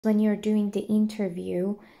When you're doing the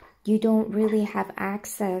interview, you don't really have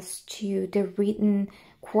access to the written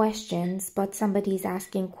questions, but somebody's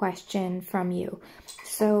asking question from you.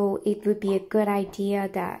 So it would be a good idea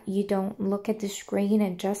that you don't look at the screen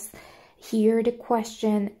and just hear the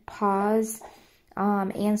question, pause,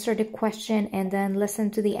 answer the question, and then listen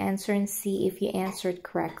to the answer and see if you answered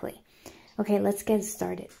correctly. Okay, let's get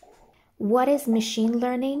started. What is machine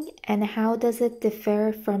learning and how does it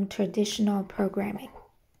differ from traditional programming?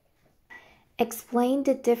 Explain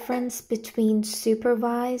the difference between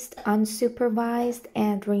supervised, unsupervised,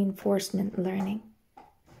 and reinforcement learning.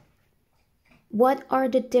 What are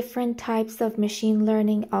the different types of machine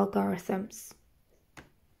learning algorithms?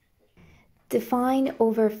 Define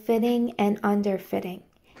overfitting and underfitting.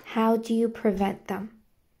 How do you prevent them?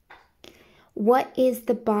 What is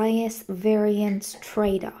the bias variance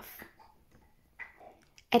trade-off?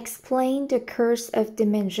 Explain the curse of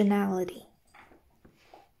dimensionality.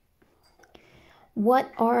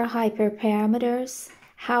 What are hyperparameters?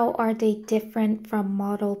 How are they different from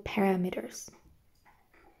model parameters?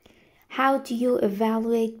 How do you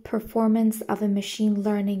evaluate performance of a machine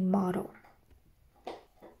learning model?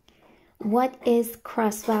 What is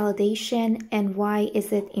cross-validation and why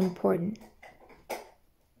is it important?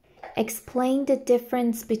 Explain the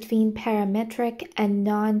difference between parametric and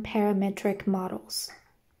non-parametric models.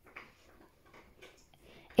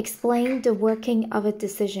 Explain the working of a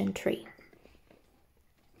decision tree.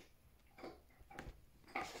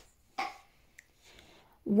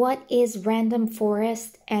 What is random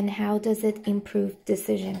forest and how does it improve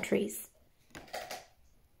decision trees?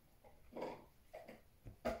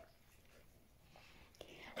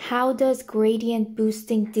 How does gradient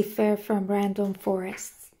boosting differ from random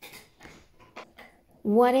forests?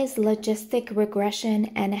 What is logistic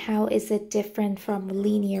regression and how is it different from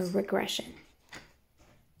linear regression?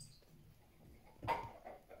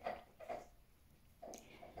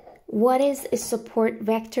 What is a support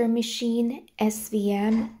vector machine,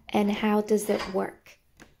 SVM, and how does it work?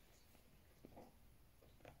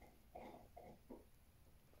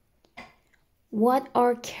 What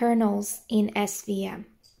are kernels in SVM?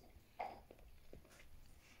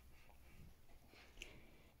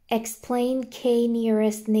 Explain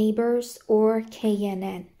k-nearest neighbors or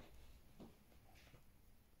KNN.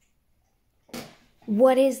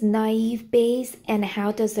 What is naive Bayes and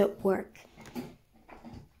how does it work?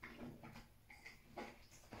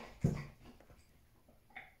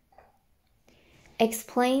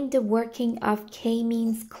 Explain the working of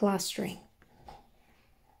k-means clustering.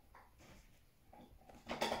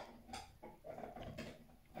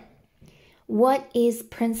 What is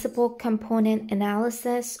principal component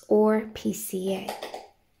analysis or PCA?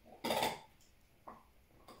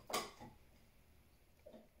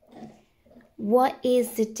 What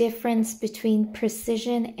is the difference between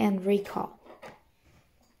precision and recall?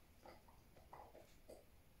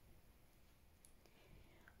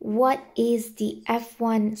 What is the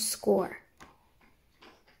F1 score?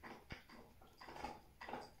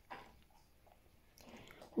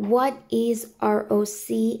 What is ROC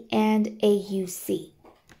and AUC?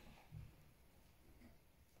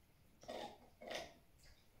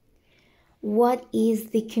 What is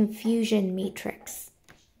the confusion matrix?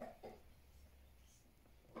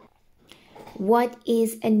 What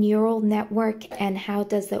is a neural network and how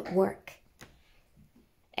does it work?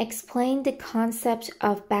 Explain the concept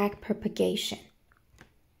of backpropagation.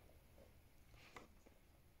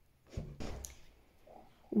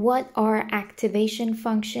 What are activation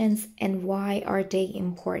functions and why are they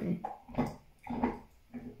important?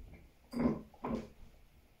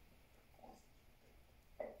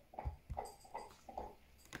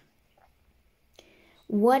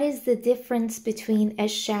 What is the difference between a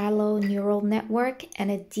shallow neural network and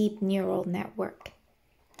a deep neural network?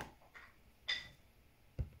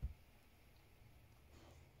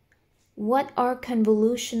 What are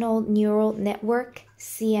convolutional neural network,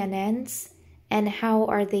 CNNs, and how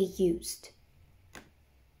are they used?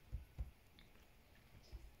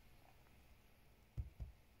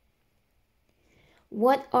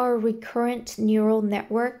 What are recurrent neural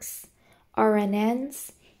networks,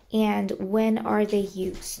 RNNs, and when are they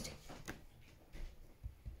used?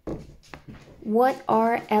 What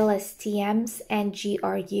are LSTMs and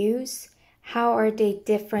GRUs? How are they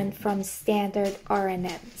different from standard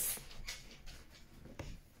RNNs?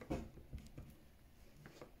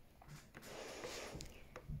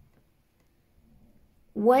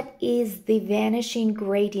 What is the vanishing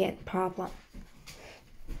gradient problem?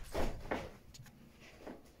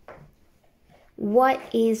 What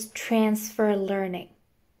is transfer learning?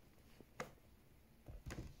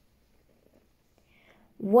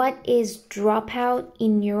 What is dropout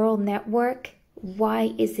in neural network?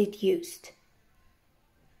 Why is it used?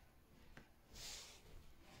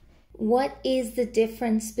 What is the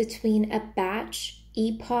difference between a batch,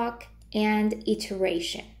 epoch, and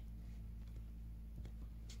iteration?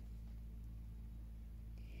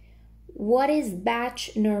 What is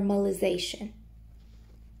batch normalization?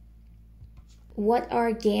 What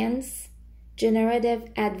are GANs?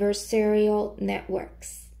 Generative adversarial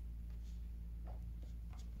networks.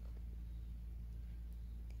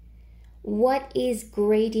 What is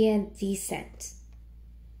gradient descent?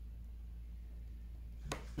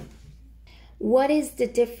 What is the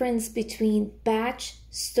difference between batch,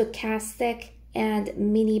 stochastic, and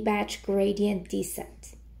mini-batch gradient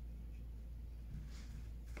descent?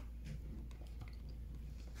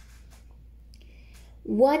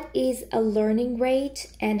 What is a learning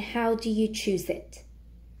rate and how do you choose it?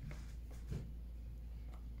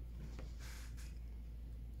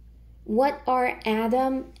 What are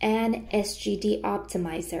ADAM and SGD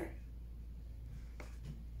optimizer?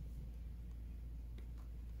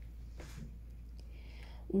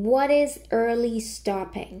 What is early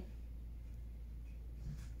stopping?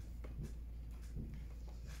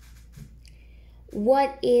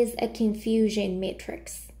 What is a confusion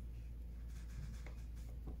matrix?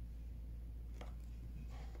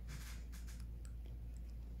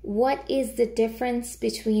 What is the difference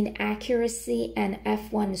between accuracy and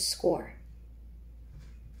F1 score?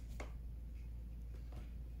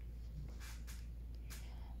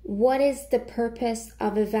 What is the purpose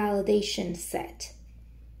of a validation set?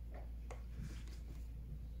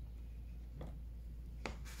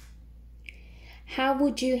 How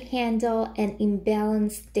would you handle an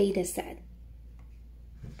imbalanced dataset?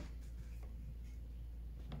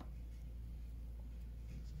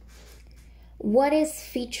 What is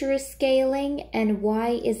feature scaling and why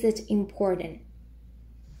is it important?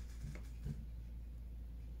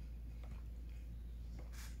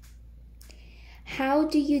 How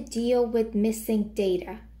do you deal with missing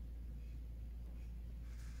data?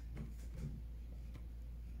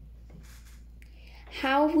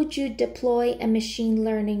 How would you deploy a machine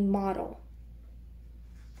learning model?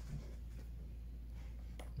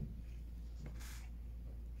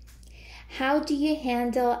 How do you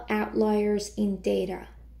handle outliers in data?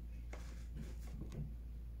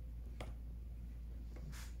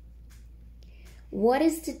 What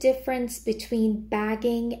is the difference between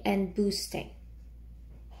bagging and boosting?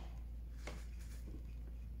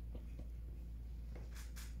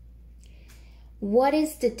 What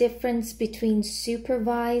is the difference between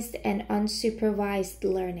supervised and unsupervised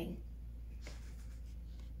learning?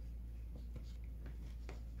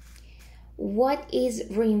 What is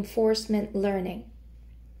reinforcement learning?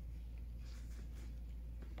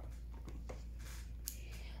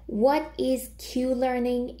 What is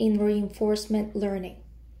Q-learning in reinforcement learning?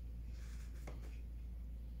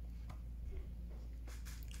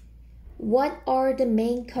 What are the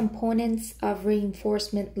main components of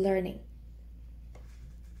reinforcement learning?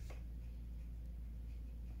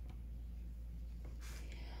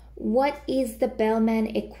 What is the Bellman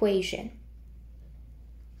equation?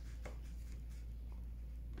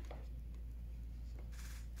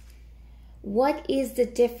 What is the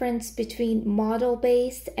difference between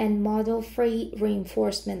model-based and model-free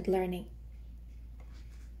reinforcement learning?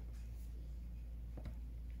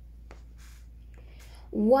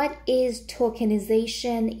 What is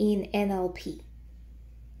tokenization in NLP?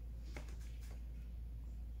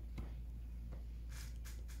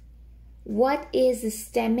 What is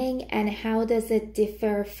stemming and how does it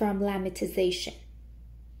differ from lemmatization?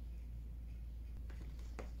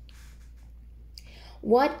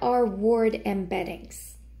 What are word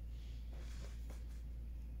embeddings?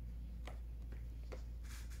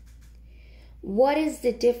 What is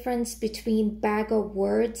the difference between bag of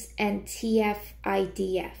words and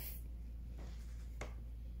TF-IDF?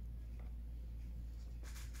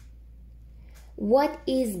 What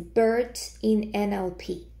is BERT in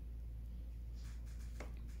NLP?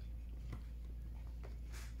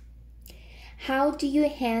 How do you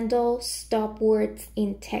handle stop words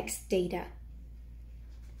in text data?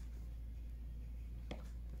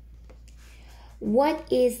 What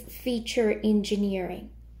is feature engineering?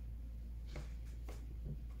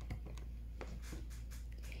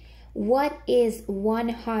 What is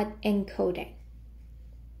one-hot encoding?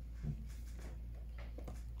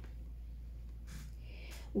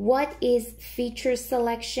 What is feature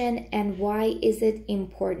selection and why is it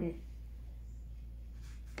important?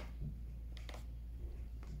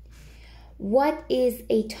 What is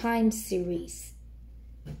a time series?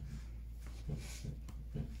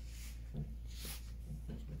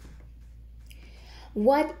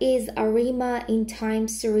 What is ARIMA in time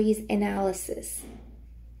series analysis?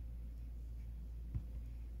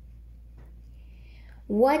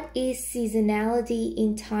 What is seasonality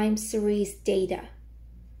in time series data?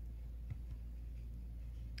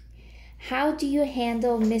 How do you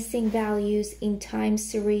handle missing values in time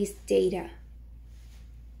series data?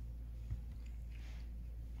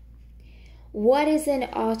 What is an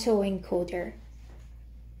autoencoder?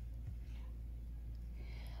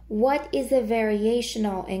 What is a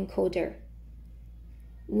variational encoder?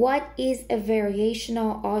 What is a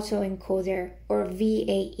variational autoencoder, or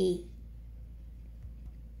VAE?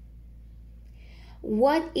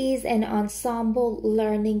 What is an ensemble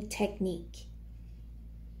learning technique?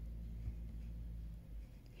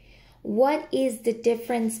 What is the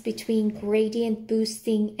difference between gradient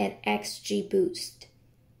boosting and XGBoost?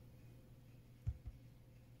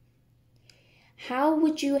 How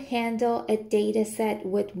would you handle a dataset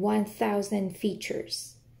with 1,000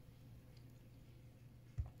 features?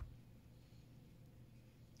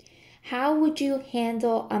 How would you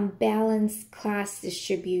handle unbalanced class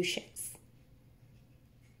distributions?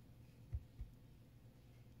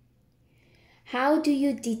 How do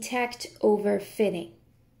you detect overfitting?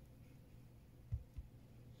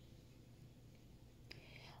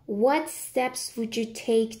 What steps would you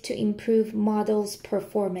take to improve models'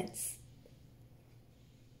 performance?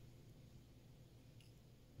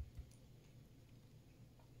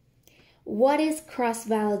 What is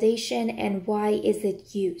cross-validation and why is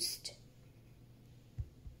it used?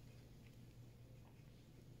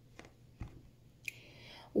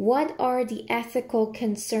 What are the ethical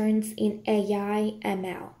concerns in AI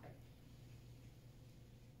ML?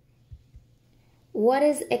 What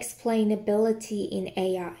is explainability in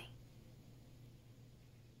AI?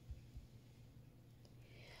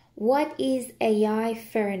 What is AI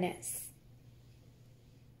fairness?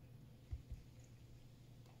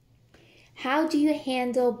 How do you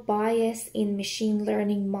handle bias in machine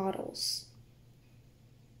learning models?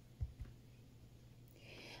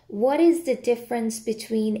 What is the difference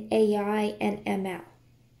between AI and ML?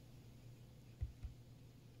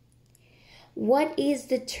 What is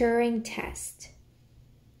the Turing test?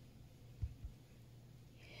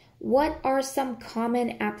 What are some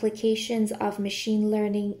common applications of machine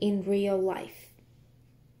learning in real life?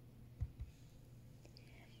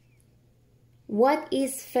 What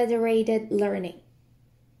is federated learning?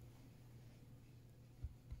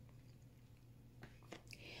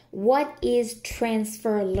 What is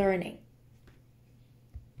transfer learning?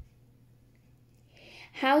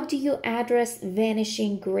 How do you address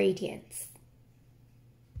vanishing gradients?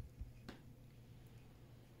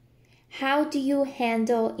 How do you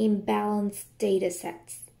handle imbalanced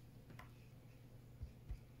datasets?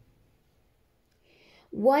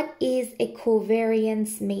 What is a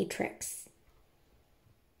covariance matrix?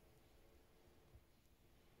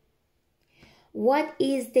 What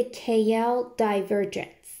is the KL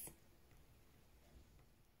divergence?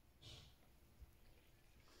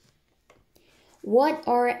 What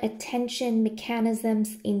are attention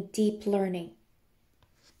mechanisms in deep learning?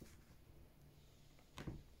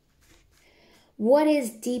 What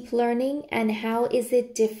is deep learning and how is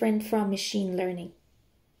it different from machine learning?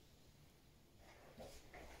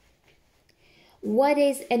 What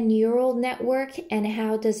is a neural network and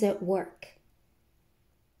how does it work?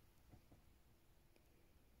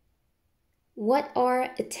 What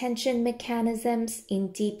are attention mechanisms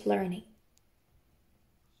in deep learning?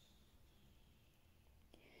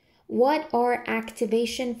 What are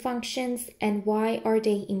activation functions and why are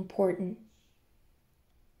they important?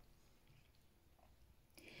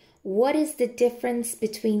 What is the difference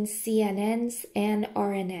between CNNs and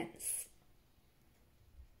RNNs?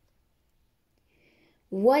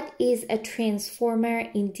 What is a transformer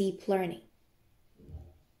in deep learning?